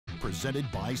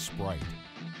presented by Sprite.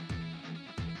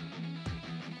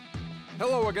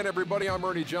 Hello again, everybody. I'm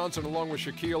Ernie Johnson along with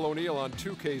Shaquille O'Neal on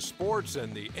 2K Sports,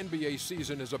 and the NBA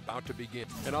season is about to begin.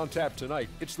 And on tap tonight,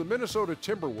 it's the Minnesota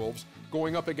Timberwolves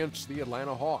going up against the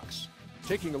Atlanta Hawks.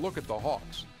 Taking a look at the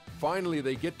Hawks. Finally,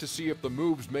 they get to see if the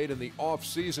moves made in the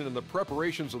offseason and the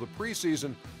preparations of the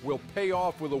preseason will pay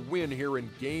off with a win here in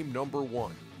game number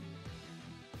 1.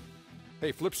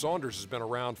 Hey, Flip Saunders has been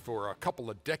around for a couple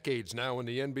of decades now in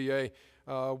the NBA.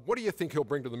 What do you think he'll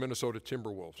bring to the Minnesota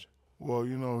Timberwolves? Well,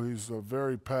 you know, he's a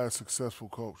very past successful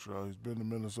coach. He's been to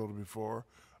Minnesota before.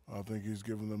 I think he's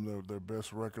given them their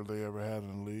best record they ever had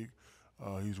in the league.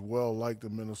 He's well liked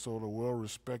in Minnesota, well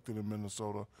respected in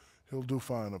Minnesota. He'll do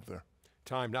fine up there.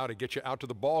 Time now to get you out to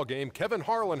the ball game. Kevin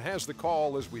Harlan has the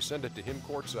call as we send it to him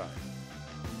courtside.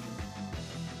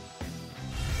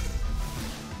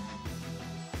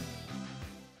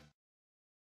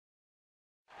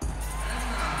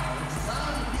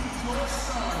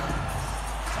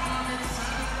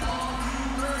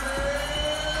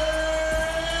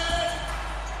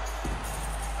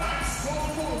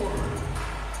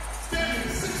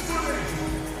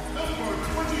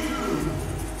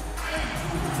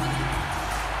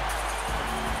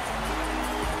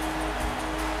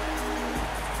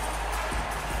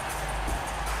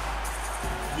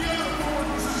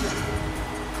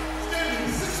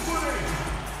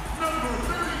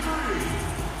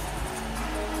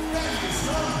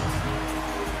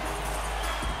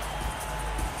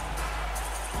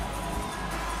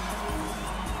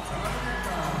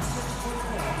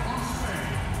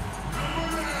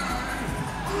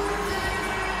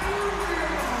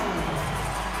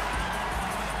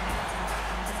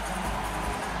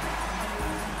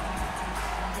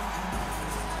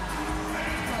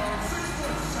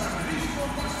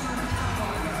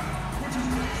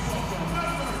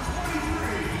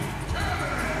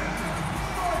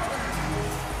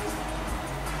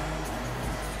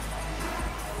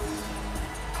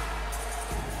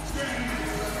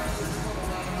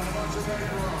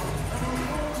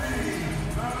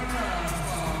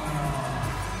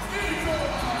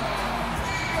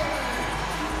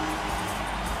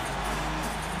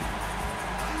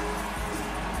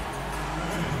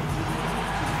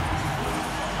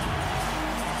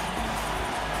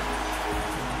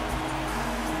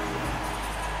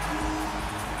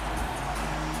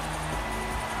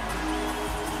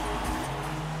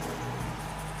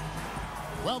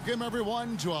 Welcome,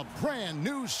 everyone, to a brand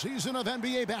new season of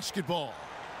NBA basketball.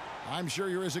 I'm sure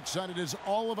you're as excited as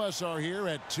all of us are here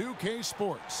at 2K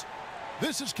Sports.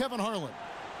 This is Kevin Harlan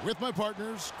with my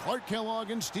partners, Clark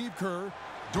Kellogg and Steve Kerr,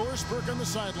 Doris Burke on the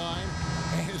sideline,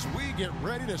 as we get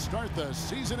ready to start the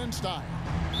season in style.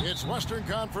 It's Western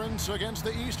Conference against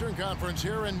the Eastern Conference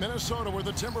here in Minnesota, where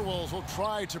the Timberwolves will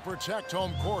try to protect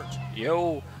home court.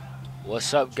 Yo.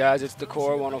 What's up, guys? It's the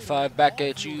Core 105 back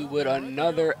at you with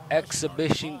another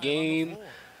exhibition game.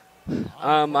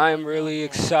 I'm really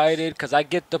excited because I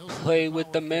get to play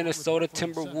with the Minnesota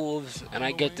Timberwolves and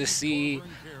I get to see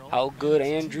how good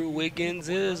Andrew Wiggins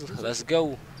is. Let's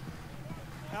go.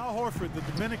 Al Horford, the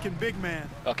Dominican big man.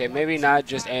 Okay, maybe not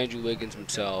just Andrew Wiggins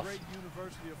himself.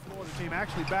 University of Florida team,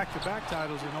 actually back-to-back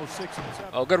titles in 06 and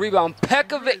 07. Oh, good rebound.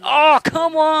 Pekovic. Oh,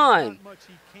 come on.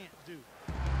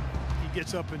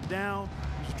 Gets up and down.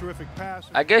 He's a terrific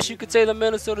passer. I guess you could say the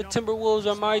Minnesota Timberwolves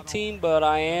are my team, but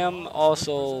I am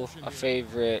also a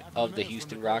favorite of the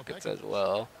Houston Rockets as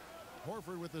well.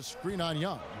 Horford with the screen on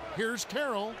Young. Here's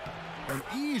Carroll. An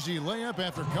easy layup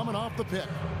after coming off the pick.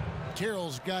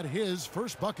 Carroll's got his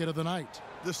first bucket of the night.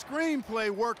 The screenplay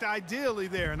worked ideally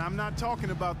there, and I'm not talking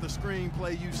about the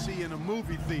screenplay you see in a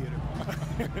movie theater.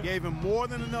 Gave him more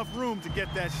than enough room to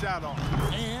get that shot off.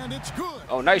 And it's good.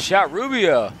 Oh, nice shot,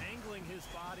 Rubio.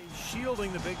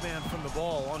 Shielding the big man from the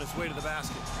ball on his way to the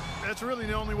basket. That's really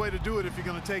the only way to do it if you're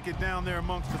going to take it down there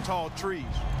amongst the tall trees.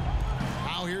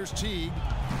 Now here's Teague.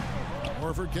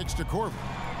 Horford kicks to Corver.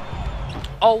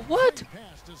 Oh, what?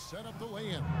 Pass to set up the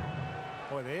lay-in.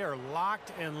 Boy, they are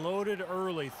locked and loaded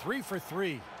early. 3 for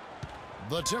 3.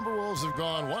 The Timberwolves have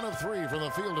gone 1 of 3 from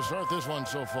the field to start this one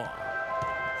so far.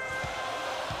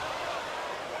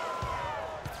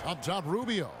 Up top,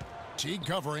 Rubio. Teague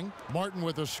covering. Martin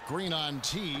with a screen on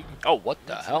Teague. Oh, what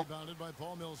the hell? Rebounded by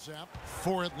Paul Millsap.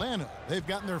 For Atlanta, they've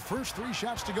gotten their first 3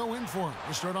 shots to go in for him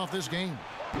to start off this game.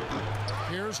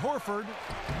 Here's Horford.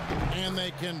 And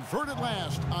they convert at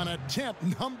last on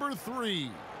attempt number 3.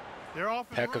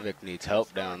 Pekovic needs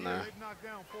help down there. They've knocked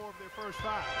down 4 of their first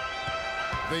 5.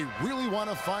 They really want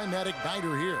to find that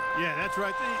igniter here. Yeah, that's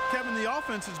right. Kevin, the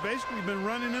offense has basically been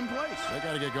running in place. They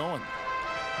got to get going.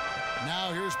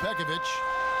 Now here's Pekovic.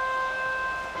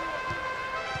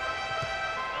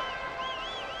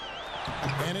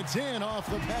 And it's in off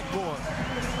the backboard.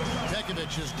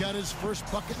 Pekovic has got his first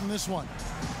bucket in this one.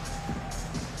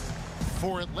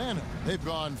 For Atlanta, they've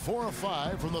gone 4 of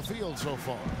 5 from the field so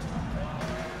far.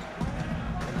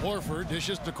 Horford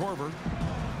dishes to Korver.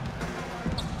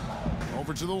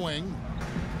 Over to the wing.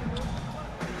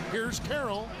 Here's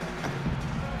Carroll.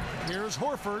 Here's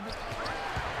Horford.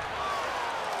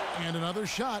 And another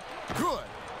shot. Good.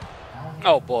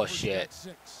 Oh, bullshit.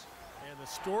 And the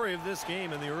story of this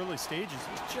game in the early stages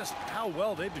is just how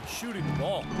well they've been shooting the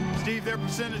ball. Steve, their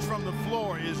percentage from the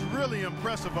floor is really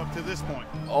impressive up to this point.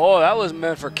 Oh, that was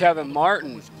meant for Kevin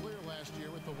Martin. It was clear last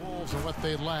year with the Wolves and what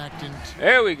they lacked. And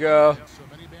There we go. so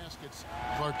many baskets.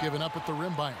 Clark giving up at the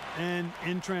rim by him. And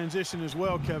in transition as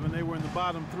well, Kevin, they were in the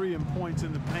bottom 3 in points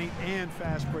in the paint and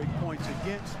fast break points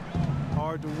against.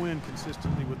 Hard to win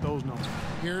consistently with those numbers.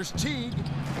 Here's Teague.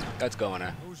 That's going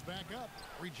in. Goes back up.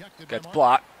 Rejected. Gets by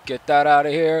blocked. Get that out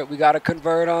of here. We got to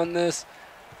convert on this.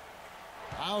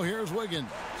 Now here's Wiggins.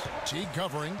 Teague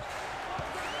covering.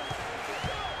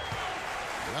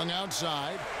 Young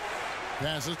outside.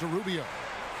 Passes to Rubio.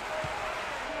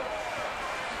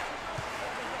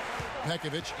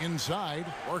 Pekovic inside,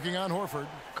 working on Horford.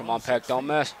 Come on, Peck, don't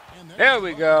miss. There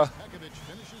we go. Pekovic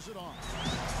finishes it off.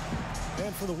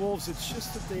 And for the Wolves, it's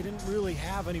just that they didn't really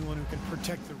have anyone who can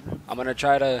protect the rim. I'm gonna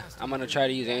try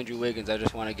to use Andrew Wiggins. I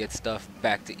just want to get stuff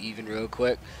back to even real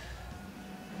quick.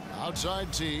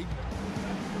 Outside Teague.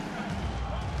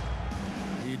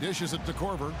 He dishes it to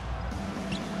Korver.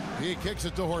 He kicks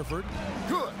it to Horford.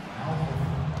 Good.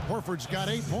 Horford's got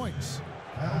 8 points.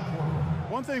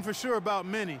 One thing for sure about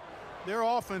Minnie, their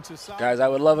offensive side. Guys, I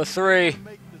would love a 3.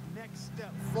 Make the next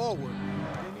step forward.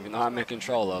 Even though I'm in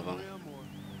control of them.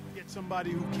 Get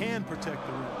somebody who can protect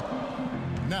the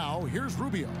rim. Now here's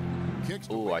Rubio. Kicks.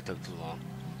 Ooh, I took too long.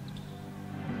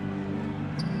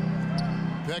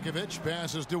 Pekovic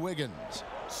passes to Wiggins.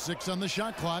 6 on the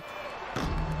shot clock.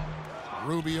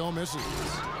 Rubio misses.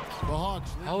 The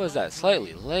Hawks. How is that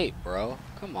slightly late, bro?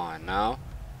 Come on now.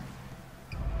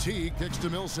 Teague kicks to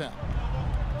Millsap.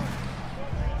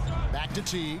 Back to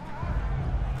Teague.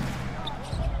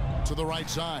 To the right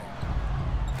side.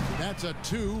 That's a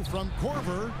 2 from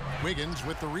Korver. Wiggins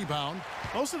with the rebound.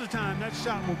 Most of the time, that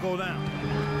shot will go down.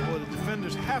 Boy, the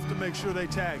defenders have to make sure they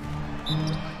tag him.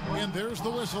 And there's the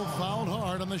whistle. Fouled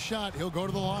hard on the shot. He'll go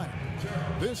to the line.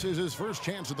 This is his first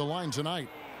chance at the line tonight.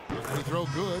 Free throw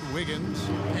good. Wiggins.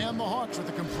 And the Hawks with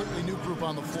a completely new group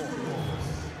on the floor.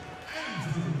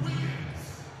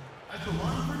 At the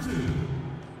line for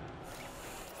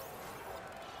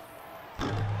 2.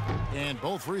 And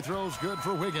both free throws good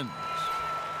for Wiggins.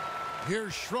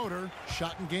 Here's Schroeder.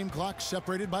 Shot and game clock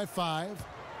separated by 5.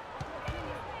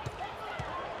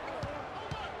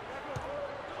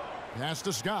 Pass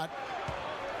to Scott.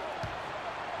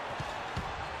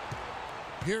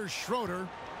 Here's Schroeder.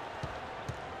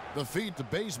 The feed to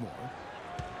Bazemore.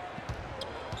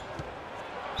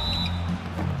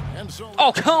 And so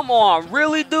Oh, come on.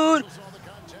 Really, dude?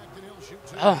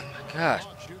 Oh, my gosh.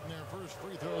 Shooting their first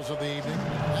free throws of the evening.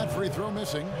 That free throw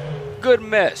missing. Good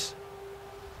miss.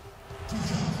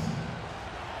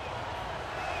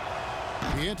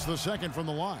 He hits the second from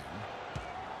the line.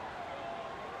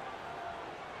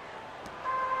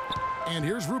 And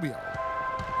here's Rubio.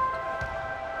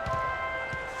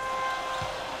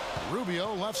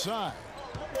 Rubio left side.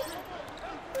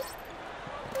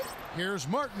 Here's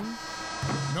Martin.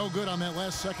 No good on that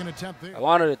last second attempt there. I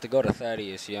wanted it to go to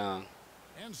Thaddeus Young.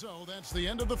 And so that's the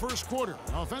end of the first quarter.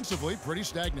 Offensively, pretty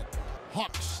stagnant.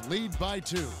 Hawks lead by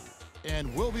 2.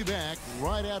 And we'll be back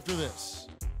right after this.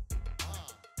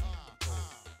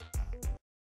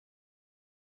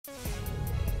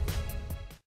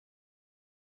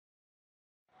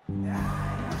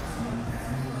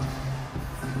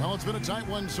 Well, it's been a tight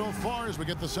one so far as we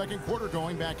get the second quarter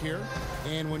going back here.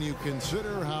 And when you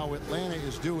consider how Atlanta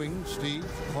is doing, Steve,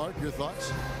 Clark, your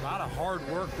thoughts? A lot of hard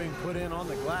work being put in on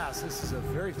the glass. This is a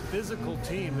very physical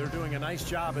team. They're doing a nice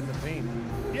job in the paint.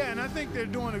 Yeah, and I think they're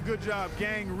doing a good job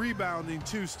gang rebounding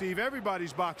too, Steve.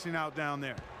 Everybody's boxing out down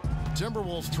there.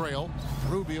 Timberwolves trail.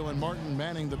 Rubio and Martin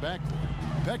manning the backcourt.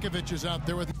 Pekovic is out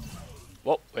there with...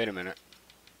 Whoa, wait a minute.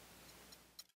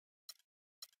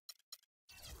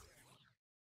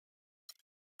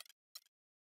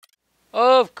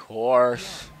 Of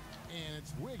course. And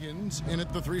it's Wiggins in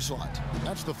at the 3 slot.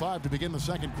 That's the 5 to begin the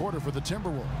second quarter for the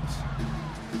Timberwolves.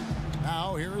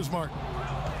 Now here is Martin.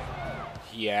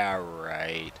 Yeah,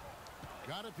 right.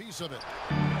 Got a piece of it.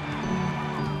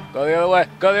 Go the other way.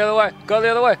 Go the other way. Go the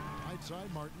other way. Right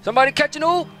side, Martin. Somebody catch an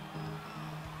oop.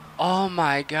 Oh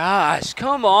my gosh.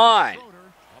 Come on.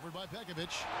 Covered by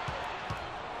Pekovic.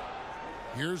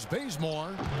 Here's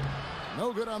Bazemore.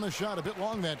 No good on the shot. A bit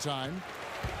long that time.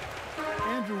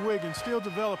 Andrew Wiggins still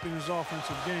developing his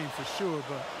offensive game for sure,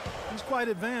 but he's quite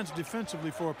advanced defensively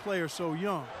for a player so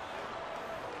young.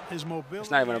 His mobility.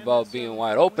 It's not even about being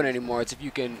wide open anymore. It's if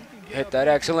you can hit that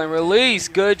excellent release.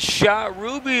 Good shot,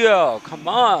 Rubio. Come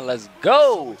on, let's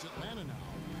go.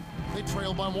 They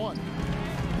trail by 1.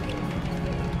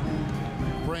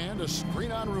 Brand, a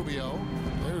screen on Rubio.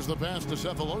 There's the pass to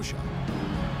Cephalosha.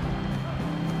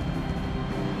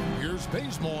 Here's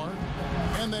Bazemore,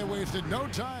 and they wasted no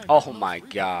time. Oh my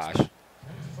gosh.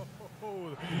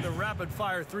 Oh, the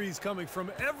rapid-fire threes coming from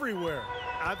everywhere.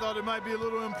 I thought it might be a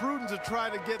little imprudent to try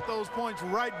to get those points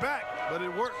right back, but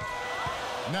it worked.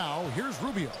 Now, here's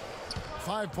Rubio.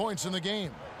 5 points in the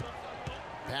game.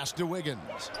 Pass to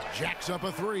Wiggins. Jacks up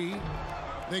a 3.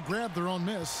 They grab their own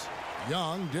miss.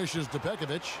 Young dishes to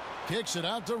Pekovic. Kicks it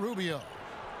out to Rubio.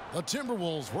 The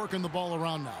Timberwolves working the ball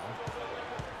around now.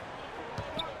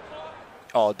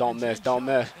 Oh, don't miss, don't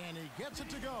miss. And he gets it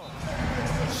to go.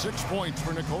 6 points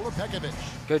for Nikola Pekovic.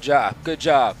 Good job, good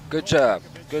job, good job,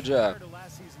 good job.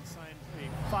 Last season signed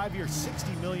a 5-year,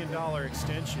 $60 million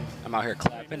extension. I'm out here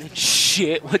clapping and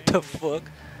shit. What the fuck?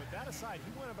 But that aside,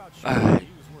 he went about All right,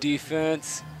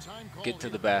 defense. Get to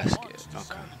the basket.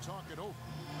 Okay.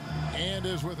 And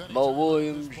is with Mo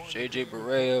Williams, J.J.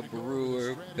 Barea,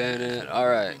 Brewer, Bennett. All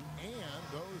right. and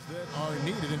those that are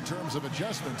needed in terms of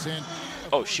adjustments. And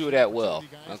Oh, shoot at will.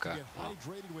 Okay.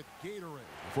 hydrated with Gatorade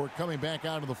before coming back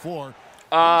out of the floor.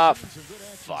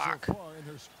 Fuck.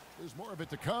 There's more of it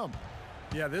to come.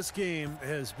 Yeah, this game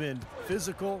has been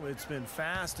physical, it's been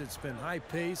fast, it's been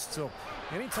high-paced. So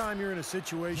anytime you're in a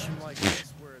situation like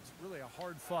this where it's really a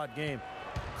hard-fought game,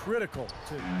 critical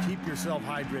to keep yourself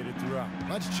hydrated throughout.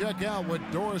 Let's check out what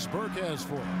Doris Burke has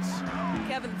for us.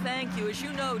 Kevin, thank you. As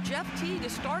you know, Jeff Teague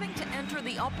is starting to enter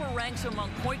the upper ranks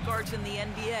among point guards in the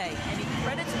NBA, and he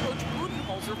credits Coach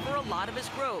Budenholzer for a lot of his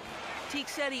growth. Teague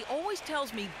said he always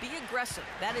tells me, be aggressive.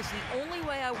 That is the only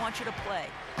way I want you to play.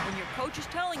 When your coach is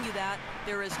telling you that,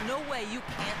 there is no way you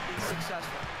can't be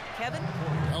successful. Kevin?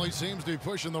 Well, he seems to be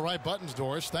pushing the right buttons,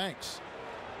 Doris. Thanks.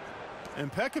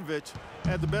 And Pekovic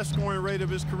had the best scoring rate of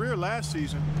his career last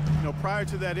season. You know, prior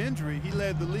to that injury, he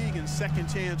led the league in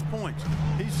second chance points.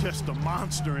 He's just a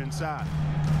monster inside.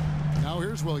 Now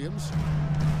here's Williams.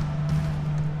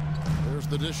 There's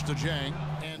the dish to Jang.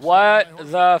 And What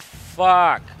the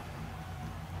fuck?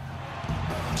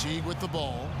 Teague with the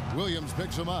ball. Williams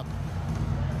picks him up.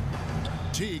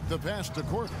 Teague the pass to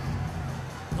Korver.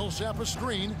 Millsap a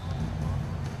screen.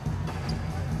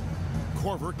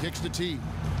 Korver kicks to Teague.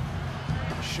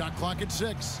 Shot clock at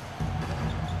 6.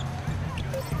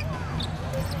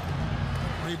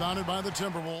 Rebounded by the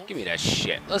Timberwolves. Give me that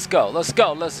shit. Let's go, let's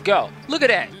go, let's go. Look at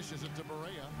that. Dishes it to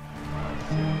Barea.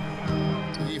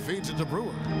 He feeds it to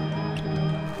Brewer.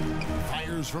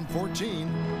 Fires from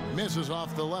 14. Misses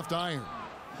off the left iron.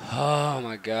 Oh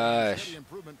my gosh. Steady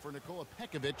improvement for Nikola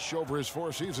Pekovic over his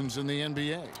 4 seasons in the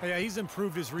NBA. Yeah, he's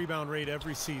improved his rebound rate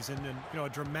every season, and a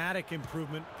dramatic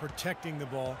improvement protecting the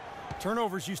ball.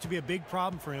 Turnovers used to be a big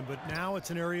problem for him, but now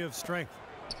it's an area of strength.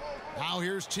 Now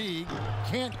here's Teague.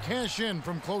 Can't cash in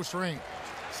from close range.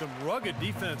 Some rugged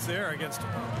defense there against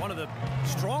one of the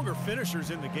stronger finishers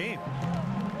in the game.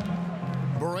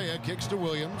 Barea kicks to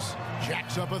Williams.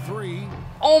 Jacks up a 3.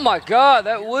 Oh my god,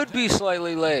 that would be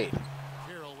slightly late.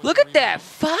 Look at that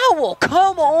foul.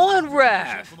 Come on,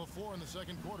 ref. From the floor in the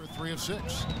second quarter, 3 of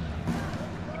 6.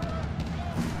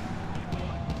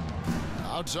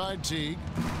 Outside Teague.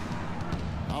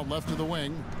 Out left to the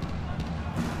wing.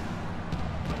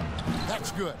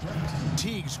 That's good.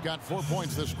 Teague's got 4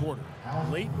 points this quarter.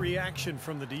 Late reaction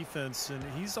from the defense, and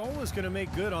he's always going to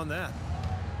make good on that.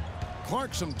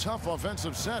 Clark, some tough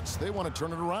offensive sets. They want to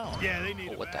turn it around. Yeah, they need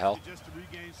Oh, a what the hell? basket just to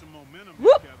regain some momentum.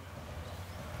 Whoop. Kevin.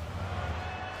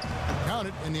 Count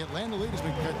it, and the Atlanta lead has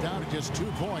been cut down to just 2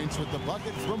 points with the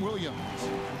bucket from Williams.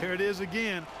 Here it is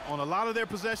again. On a lot of their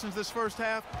possessions this first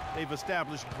half, they've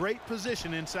established great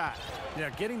position inside.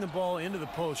 Yeah, getting the ball into the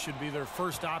post should be their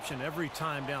first option every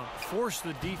time down. Force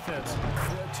the defense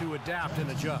to adapt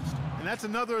and adjust. And that's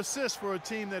another assist for a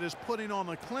team that is putting on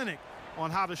a clinic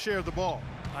on how to share the ball.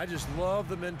 I just love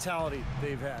the mentality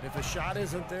they've had. If a shot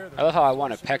isn't there, I love how I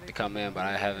wanted Peck to come in, but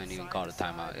I haven't even called a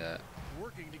timeout yet.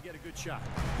 working to get a good shot.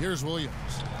 Here's Williams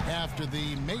after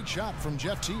the made shot from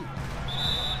Jeff Teague.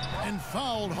 And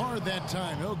fouled hard that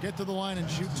time. He'll get to the line and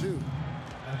shoot 2.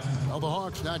 Well, the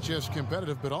Hawks not just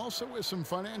competitive, but also with some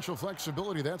financial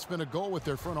flexibility. That's been a goal with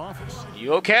their front office.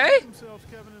 You okay? Themselves,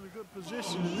 Kevin, in a good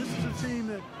position. And this is a team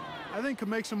that I think could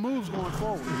make some moves going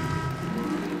forward.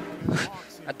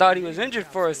 I thought he was injured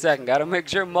for a second. Got to make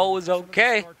sure Mo was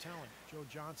okay. Joe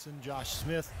Johnson, Josh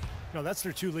Smith, No, that's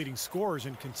their 2 leading scorers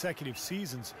in consecutive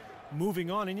seasons, moving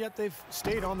on, and yet they've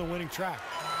stayed on the winning track.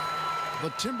 The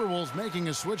Timberwolves making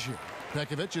a switch here.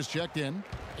 Pekovic is checked in,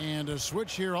 and a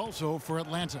switch here also for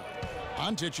Atlanta.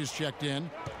 Antic is checked in.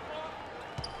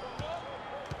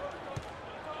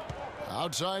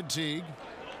 Outside Teague.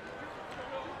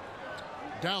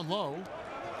 Down low.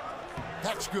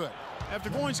 That's good. After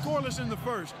going scoreless in the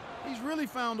first, he's really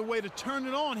found a way to turn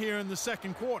it on here in the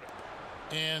second quarter.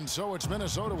 And so it's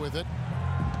Minnesota with it.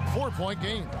 4-point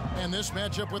game. And this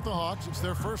matchup with the Hawks, it's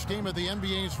their first game of the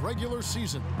NBA's regular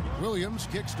season. Williams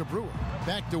kicks to Brewer.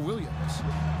 Back to Williams.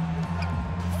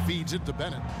 Feeds it to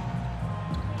Bennett.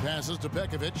 Passes to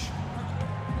Pekovic.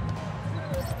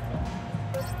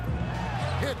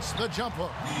 Hits the jump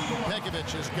hook.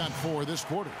 Pekovic has got 4 this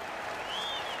quarter.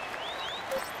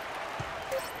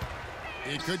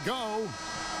 It could go.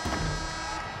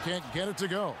 Can't get it to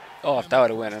go. Oh, if that would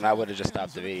have went, and I would have just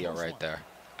stopped the video right there.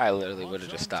 I literally would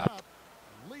have just stopped.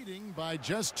 Leading by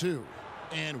just 2.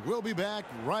 And we'll be back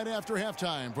right after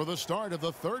halftime for the start of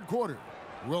the third quarter.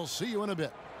 We'll see you in a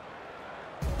bit.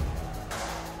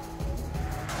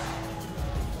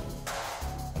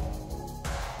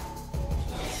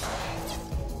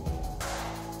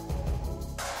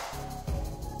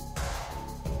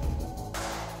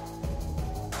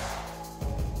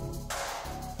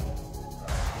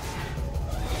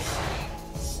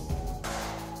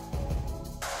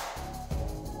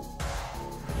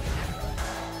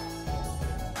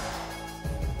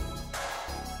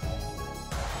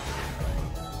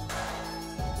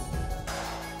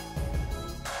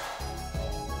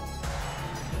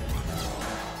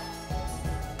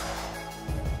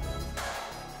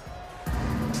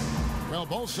 Well,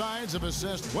 both sides have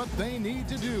assessed what they need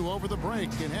to do over the break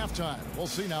in halftime. We'll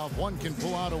see now if one can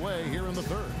pull out a way here in the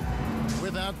third.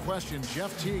 Without question,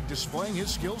 Jeff Teague displaying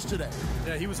his skills today.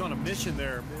 Yeah, he was on a mission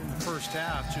there in the first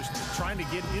half, just trying to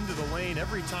get into the lane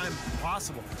every time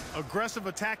possible. Aggressive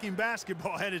attacking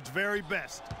basketball at its very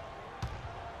best.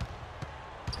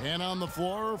 And on the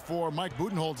floor for Mike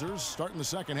Budenholzer starting the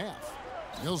second half.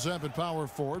 Millsap at power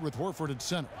forward with Horford at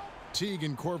center. Teague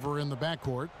and Korver in the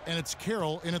backcourt, and it's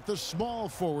Carroll in at the small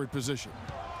forward position.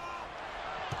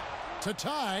 To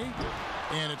tie,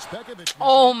 and it's Pekovic.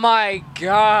 Oh my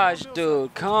gosh,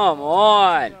 dude, come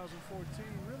on. 2014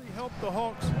 really helped the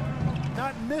Hawks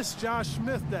not miss Josh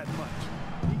Smith that much.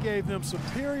 He gave them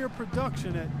superior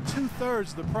production at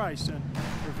 2/3 the price, and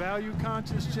for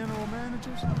value-conscious general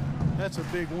managers, that's a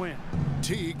big win.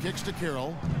 Teague kicks to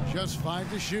Carroll, just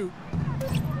 5 to shoot.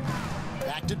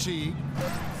 Back to Teague,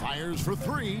 fires for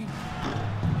 3.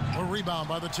 A rebound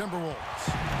by the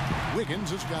Timberwolves. Wiggins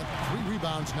has got 3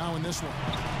 rebounds now in this one.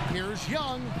 Here's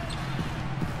Young.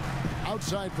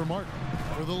 Outside for Martin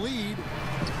for the lead.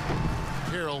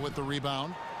 Carroll with the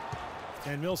rebound.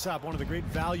 And Millsap, one of the great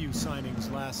value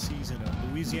signings last season.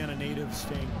 A Louisiana native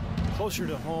staying closer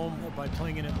to home by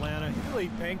playing in Atlanta. He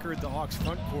really anchored the Hawks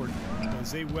front court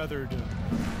as they weathered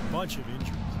a bunch of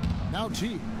injuries. Now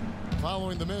Teague.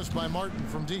 Following the miss by Martin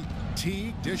from deep.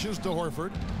 Teague dishes to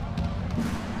Horford.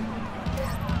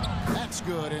 That's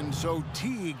good, and so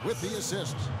Teague with the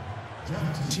assist.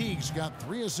 Teague's got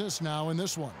 3 assists now in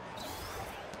this one.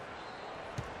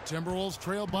 Timberwolves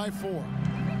trail by 4.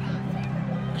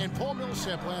 And Paul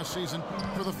Millsap last season,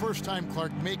 for the first time,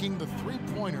 Clark, making the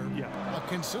three-pointer a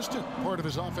consistent part of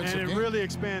his offensive game. And it really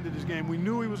expanded his game. We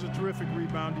knew he was a terrific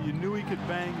rebounder. You knew he could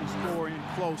bang and score in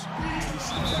close. He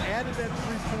added that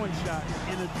three-point shot.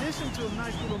 In addition to a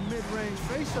nice little mid-range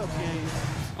face-up game.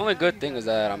 Only good thing is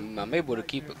that I'm able to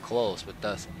keep it close, but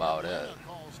that's about it.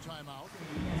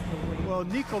 Well,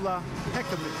 Nikola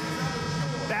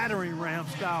Pekovic, battering ram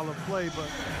style of play, but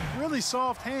really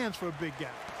soft hands for a big guy.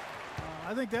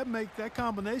 I think that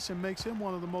combination makes him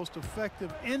one of the most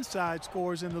effective inside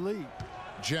scorers in the league.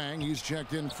 Jang, he's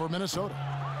checked in for Minnesota.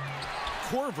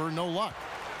 Korver, no luck.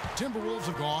 Timberwolves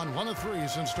have gone 1 of 3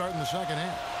 since starting the second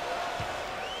half.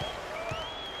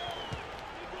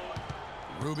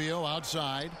 Rubio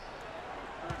outside.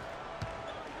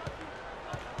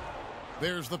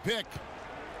 There's the pick.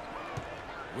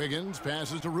 Wiggins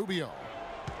passes to Rubio.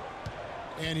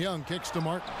 And Young kicks to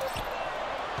Martin.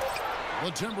 The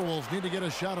Timberwolves need to get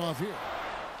a shot off here.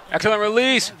 Excellent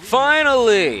release.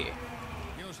 Finally. You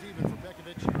know, Steven, for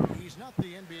Pekovic, he's not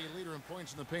the NBA leader in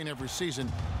points in the paint every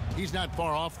season. He's not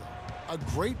far off, though. A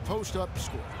great post-up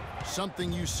score.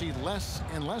 Something you see less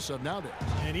and less of nowadays.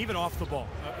 And even off the ball,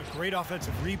 a great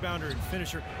offensive rebounder and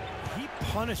finisher. He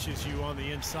punishes you on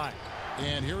the inside.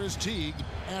 And here is Teague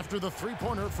after the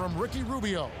three-pointer from Ricky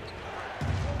Rubio.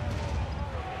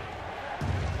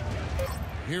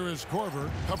 Here is Korver,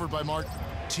 covered by Martin.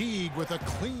 Teague with a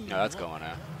clean. No, that's going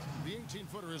out. The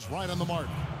 18-footer is right on the mark.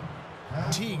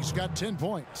 Teague's got 10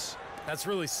 points. That's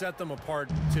really set them apart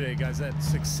today, guys. That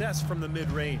success from the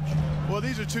mid-range. Well,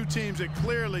 these are two teams that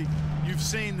clearly you've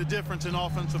seen the difference in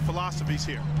offensive philosophies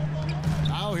here.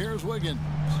 Now here's Wiggins.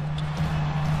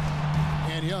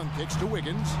 And Young kicks to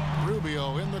Wiggins.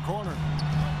 Rubio in the corner.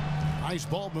 Nice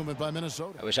ball movement by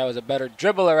Minnesota. I wish I was a better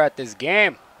dribbler at this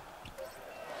game.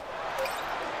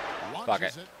 Fuck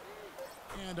it.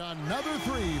 And another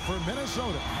three for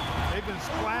Minnesota. They've been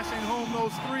splashing home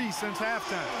those threes since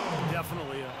halftime.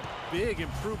 Definitely a big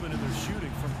improvement in their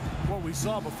shooting from what we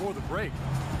saw before the break.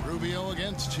 Rubio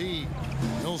against T.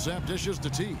 Millsap dishes to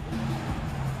T.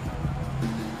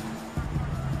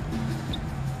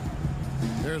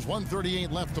 There's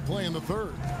 1:38 left to play in the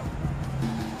third.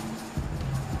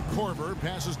 Korver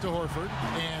passes to Horford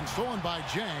and stolen by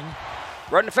Jang.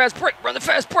 Run the fast break. Run the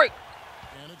fast break.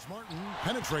 And it's Martin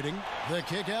penetrating. The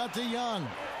kick out to Young.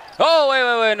 Oh,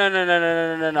 wait.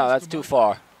 No. That's too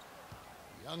far.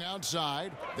 Young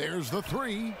outside. There's the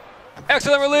three.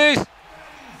 Excellent release.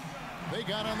 They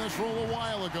got on this roll a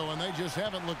while ago, and they just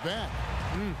haven't looked back.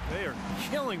 They are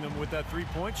killing them with that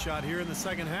three-point shot here in the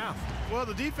second half. Well,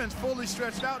 the defense fully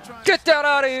stretched out. Get that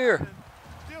out of here.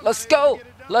 Let's go.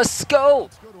 Let's go.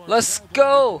 Let's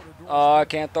go. Oh, I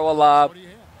can't throw a lob.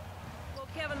 Well,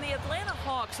 Kevin, the Atlanta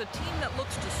Hawks, a team that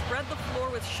looks to spread the floor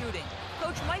with shooting.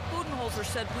 Coach Mike Budenholzer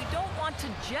said we don't want to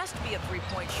just be a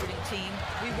three-point shooting team.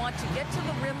 We want to get to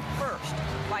the rim first.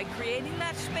 By creating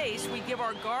that space, we give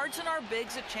our guards and our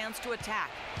bigs a chance to attack.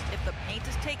 If the paint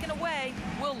is taken away,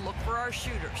 we'll look for our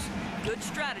shooters. Good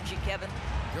strategy, Kevin.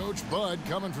 Coach Bud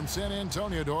coming from San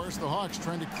Antonio, Doris. The Hawks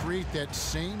trying to create that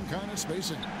same kind of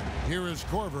spacing. Here is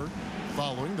Korver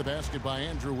following the basket by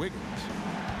Andrew Wiggins.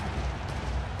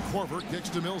 Korver kicks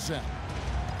to Millsap.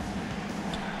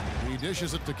 He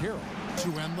dishes it to Carroll to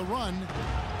end the run.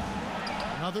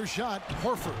 Another shot.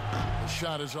 Horford. The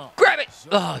shot is off. Grab it. So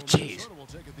Oh, jeez. Minnesota will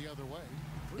take it the other way.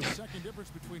 3-second difference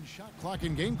between shot clock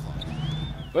and game clock.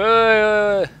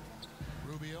 Wait.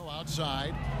 Rubio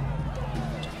outside.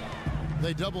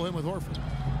 They double him with Horford.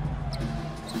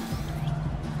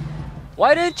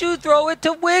 Why didn't you throw it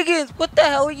to Wiggins? What the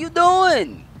hell are you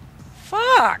doing?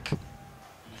 Fuck.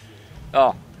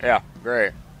 Oh, yeah,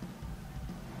 great.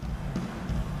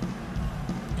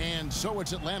 And so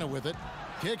it's Atlanta with it.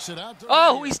 Kicks it out to Oh,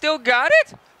 Rubio. we still got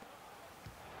it?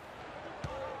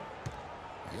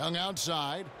 Young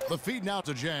outside. The feed now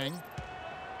to Jang.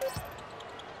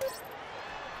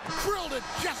 Drilled it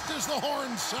just as the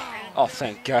horn sound. Oh,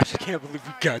 thank gosh. I can't believe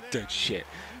we got that shit.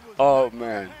 Oh,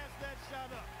 man.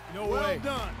 No Well way.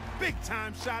 done. Big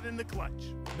time shot in the clutch.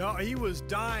 No, he was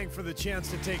dying for the chance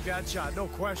to take that shot, no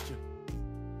question.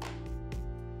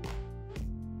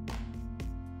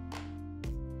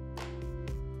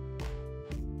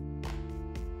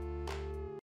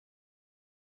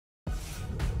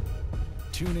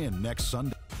 Tune in next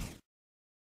Sunday.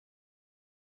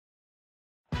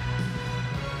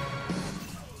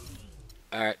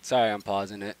 All right, sorry I'm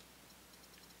pausing it.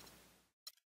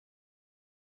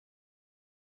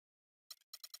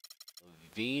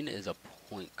 Levine is a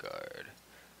point guard.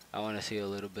 I want to see a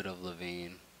little bit of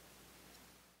Levine.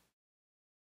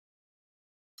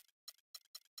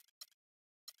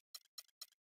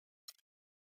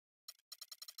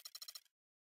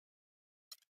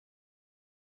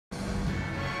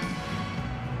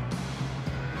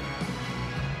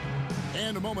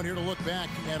 And a moment here to look back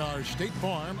at our State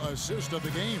Farm assist of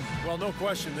the game. Well, no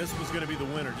question, this was going to be the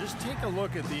winner. Just take a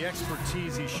look at the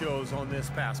expertise he shows on this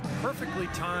pass. Perfectly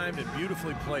timed and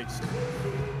beautifully placed.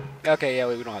 Okay, yeah,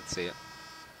 we don't have to see it.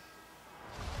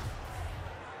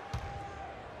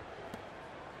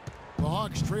 The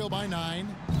Hawks trail by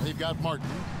 9. They've got Martin.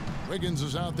 Wiggins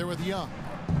is out there with Young.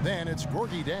 Then it's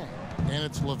Gorgie Dang. And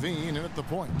it's Levine in at the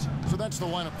point. So that's the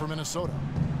lineup for Minnesota.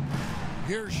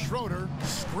 Here's Schroeder,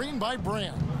 screened by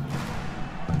Brand.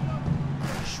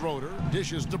 Schroeder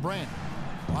dishes to Brand.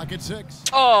 Clock at 6.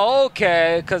 Oh,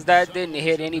 okay, because that didn't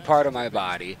hit any part of my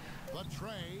body. The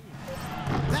tray.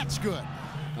 That's good.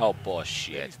 Oh,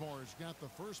 bullshit. Bazemore's got the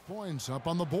first points up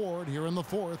on the board here in the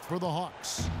fourth for the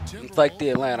Hawks. It's like the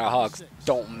Atlanta Hawks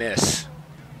don't miss.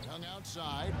 Young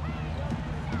outside.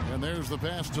 And there's the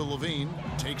pass to Levine.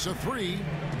 Takes a 3.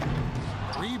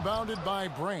 Rebounded by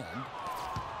Brand.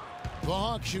 The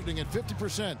Hawks shooting at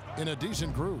 50% in a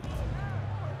decent groove.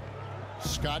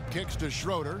 Scott kicks to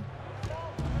Schroeder.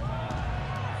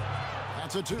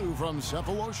 That's a 2 from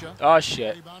Cephalosha. Oh,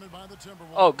 shit. Rebounded by the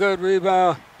Timberwolves. Oh, good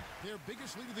rebound. Their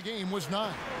biggest lead of the game was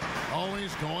 9.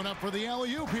 Always going up for the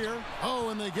alley-oop here. Oh,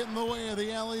 and they get in the way of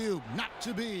the alley-oop. Not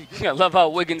to be. I love how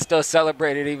Wiggins still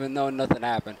celebrated even though nothing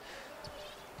happened.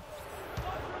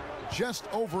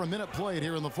 just over a minute played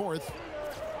here in the fourth.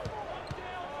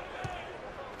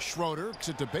 Schroeder kicks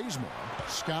it to Bazemore.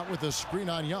 Scott with a screen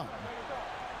on Young.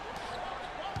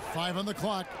 5 on the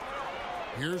clock.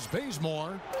 Here's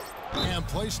Bazemore. And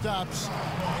play stops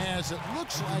as it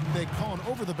looks like they call an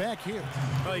over the back here.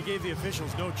 Well, he gave the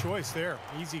officials no choice there.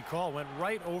 Easy call. Went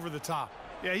right over the top.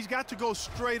 Yeah, he's got to go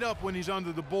straight up when he's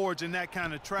under the boards in that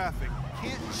kind of traffic.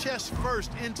 Can't chest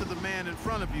first into the man in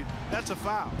front of you. That's a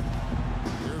foul.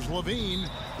 Here's Levine.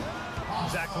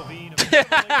 Zach Levine.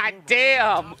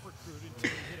 Damn.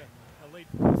 A late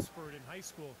spurt in high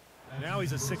school. Now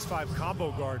he's a 6'5"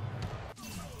 combo guard.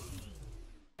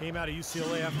 Came out of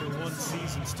UCLA after one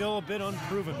season. Still a bit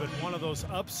unproven, but one of those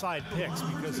upside picks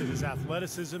because of his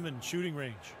athleticism and shooting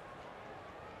range.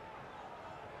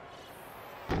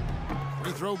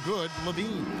 Free throw good,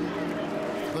 Levine.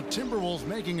 The Timberwolves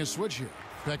making a switch here.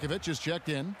 Pekovic is checked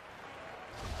in.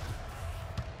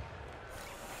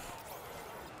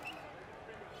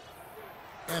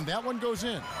 And that one goes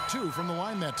in. 2 from the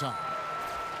line that time.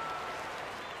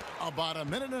 About a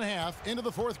minute and a half into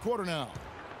the fourth quarter now.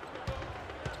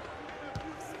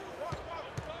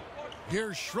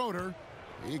 Here's Schroeder.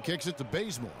 He kicks it to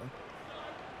Bazemore.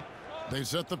 They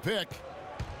set the pick.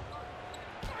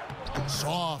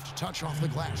 Soft touch off the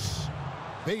glass.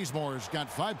 Bazemore's got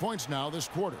 5 points now this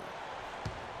quarter.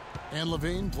 And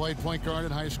Levine played point guard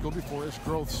in high school before his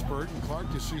growth spurt. And Clark,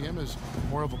 you see him as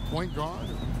more of a point guard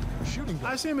or shooting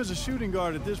guard? I see him as a shooting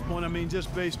guard at this point. I mean,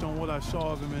 just based on what I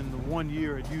saw of him in the 1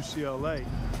 year at UCLA.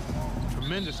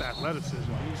 Tremendous athleticism.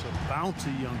 He's a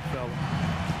bouncy young fella.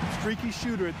 Streaky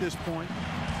shooter at this point.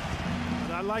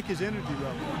 But I like his energy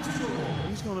level.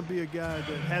 He's going to be a guy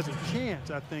that has a chance,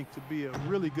 I think, to be a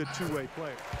really good two-way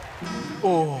player.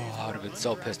 Oh, I would have been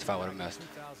so pissed if I would have missed.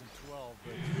 2012,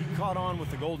 but he caught on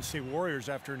with the Golden State Warriors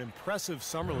after an impressive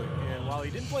summer league. And while he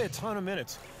didn't play a ton of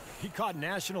minutes, he caught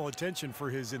national attention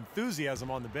for his enthusiasm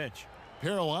on the bench.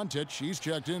 Peroantich, he's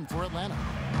checked in for Atlanta.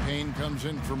 Payne comes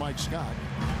in for Mike Scott.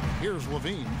 Here's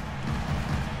Levine.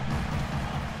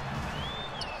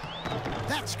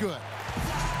 That's good.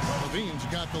 Levine's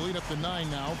got the lead up to 9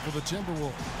 now for the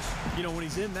Timberwolves. You know, when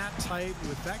he's in that tight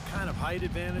with that kind of height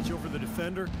advantage over the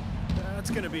defender, that's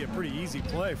going to be a pretty easy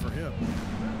play for him.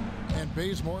 And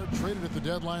Bazemore traded at the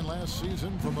deadline last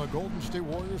season from the Golden State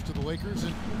Warriors to the Lakers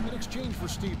in exchange for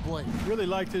Steve Blake. Really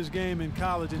liked his game in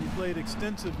college, and he played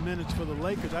extensive minutes for the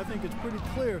Lakers. I think it's pretty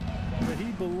clear that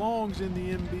he belongs in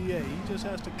the NBA. He just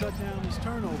has to cut down his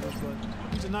turnovers, but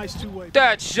he's a nice two-way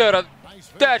player.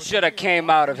 That should have came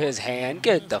out of his hand.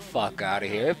 Get the fuck out of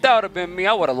here. If that would have been me,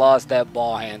 I would have lost that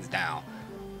ball hands down.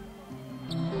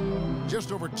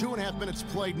 Just over 2.5 minutes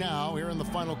played now here in the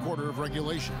final quarter of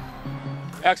regulation.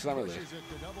 Excellent release.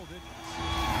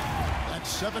 That's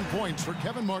 7 points for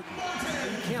Kevin Martin.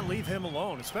 You can't leave him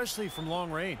alone, especially from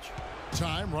long range.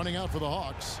 Time running out for the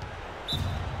Hawks.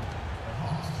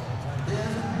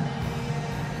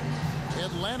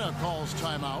 Atlanta calls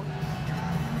timeout.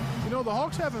 You know, the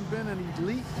Hawks haven't been an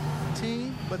elite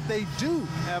team, but they do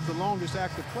have the longest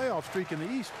active playoff streak in the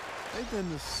East. They've been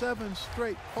to 7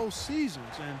 straight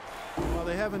postseasons, and while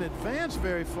they haven't advanced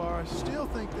very far, I still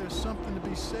think there's something to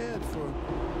be said for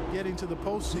getting to the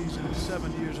postseason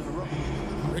 7 years in a row.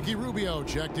 Ricky Rubio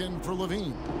checked in for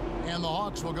Levine, and the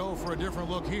Hawks will go for a different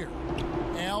look here.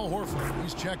 Al Horford,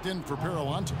 he's checked in for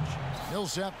Peroantich.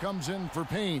 Millsap comes in for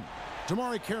Payne.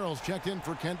 Damari Carroll's checked in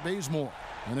for Kent Bazemore.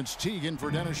 And it's Teagan for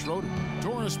Dennis Schroeder.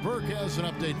 Doris Burke has an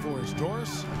update for us.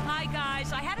 Doris? Hi,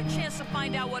 guys. I had a chance to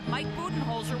find out what Mike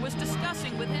Budenholzer was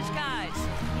discussing with his guys.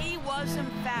 He was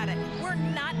emphatic. We're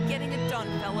not getting it done,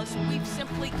 fellas. We've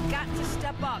simply got to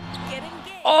step up. Get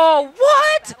engaged. Oh,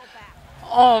 what?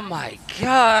 Oh, my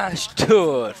gosh,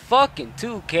 dude. Fucking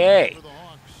 2K. For the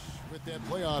Hawks with that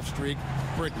playoff streak.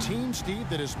 For a team, Steve,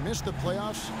 that has missed the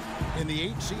playoffs in the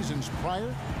 8 seasons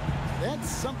prior, that's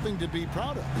something to be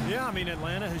proud of. Yeah, I mean,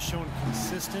 Atlanta has shown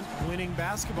consistent winning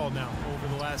basketball now over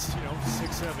the last,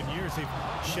 6-7 years. They've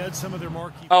shed some of their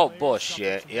marquee Oh, players,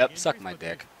 bullshit. suffered Yep, some suck injuries, my but they've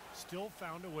dick. Still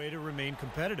found a way to remain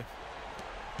competitive.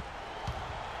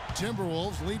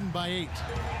 Timberwolves leading by 8.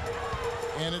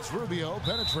 And it's Rubio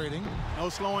penetrating. No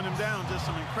slowing him down, just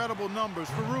some incredible numbers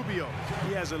for Rubio.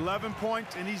 He has 11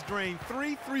 points, and he's drained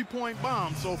 3 3-point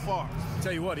bombs so far.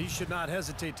 Tell you what, he should not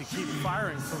hesitate to keep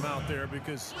firing from out there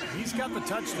because he's got the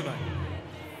touch tonight.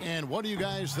 And what do you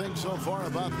guys think so far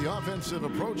about the offensive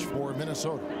approach for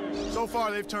Minnesota? So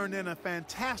far, they've turned in a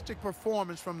fantastic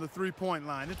performance from the 3-point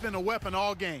line. It's been a weapon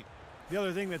all game. The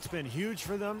other thing that's been huge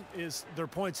for them is their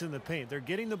points in the paint. They're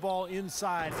getting the ball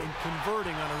inside and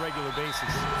converting on a regular basis.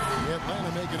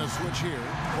 Atlanta making a switch here.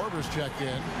 Korver's checked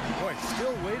in. Boy,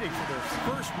 still waiting for their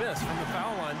first miss from the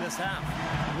foul line this half.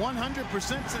 100%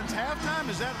 since halftime,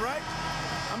 is that right?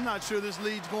 I'm not sure this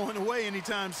lead's going away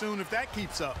anytime soon if that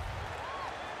keeps up.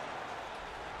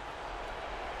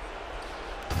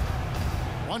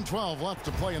 1:12 left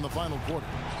to play in the final quarter.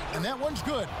 And that one's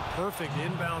good. Perfect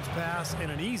inbounds pass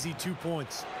and an easy 2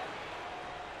 points.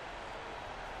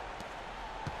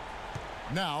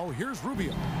 Now here's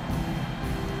Rubio.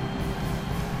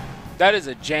 That is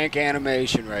a jank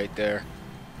animation right there.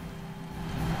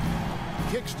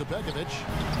 Kicks to Begovic.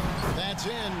 That's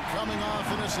in, coming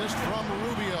off an assist from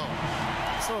Rubio.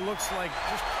 So it looks like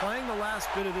just playing the last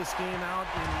bit of this game out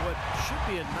in what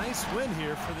should be a nice win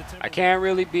here for the Timberwolves. I can't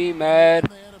really be mad,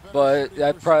 but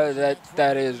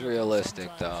that is realistic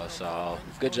though. So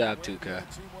good job, 2K.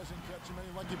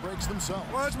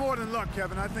 Well, it's more than luck,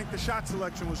 Kevin. I think the shot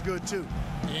selection was good too.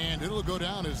 And it'll go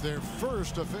down as their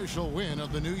first official win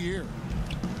of the new year.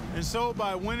 And so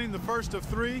by winning the first of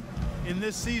 3 in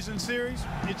this season series,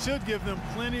 it should give them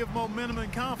plenty of momentum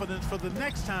and confidence for the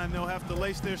next time they'll have to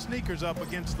lace their sneakers up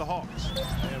against the Hawks.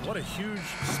 And what a huge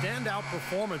standout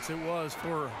performance it was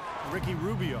for Ricky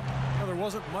Rubio. Now, there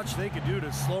wasn't much they could do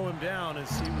to slow him down as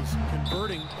he was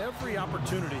converting every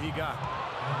opportunity he got.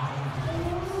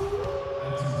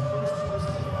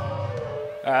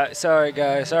 Sorry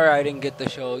guys, sorry I didn't get to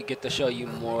show you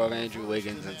more of Andrew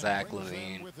Wiggins and Zach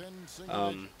LaVine.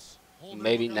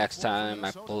 Maybe next time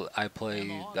I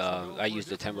use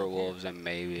the Timberwolves and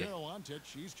maybe.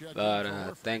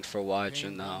 But thanks for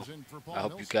watching though. I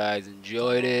hope you guys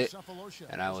enjoyed it,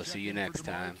 and I will see you next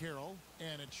time.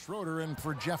 And it's Schroeder in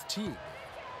for Jeff Teague.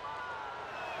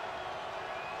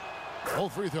 All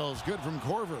free throws good from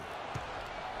Korver.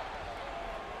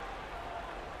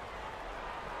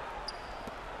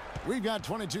 We've got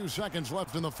 22 seconds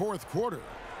left in the fourth quarter.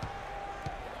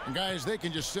 And guys, they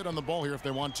can just sit on the ball here if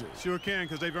they want to. Sure can,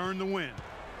 because they've earned the win.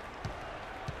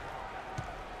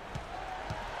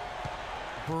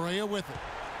 Barea with it.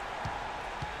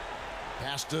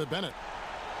 Pass to Bennett.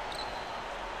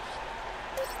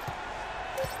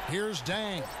 Here's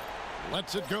Dang.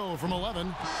 Lets it go from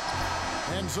 11.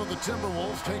 And so the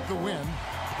Timberwolves take the win.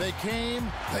 They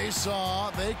came, they saw,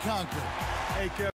 they conquered. Hey, Kevin.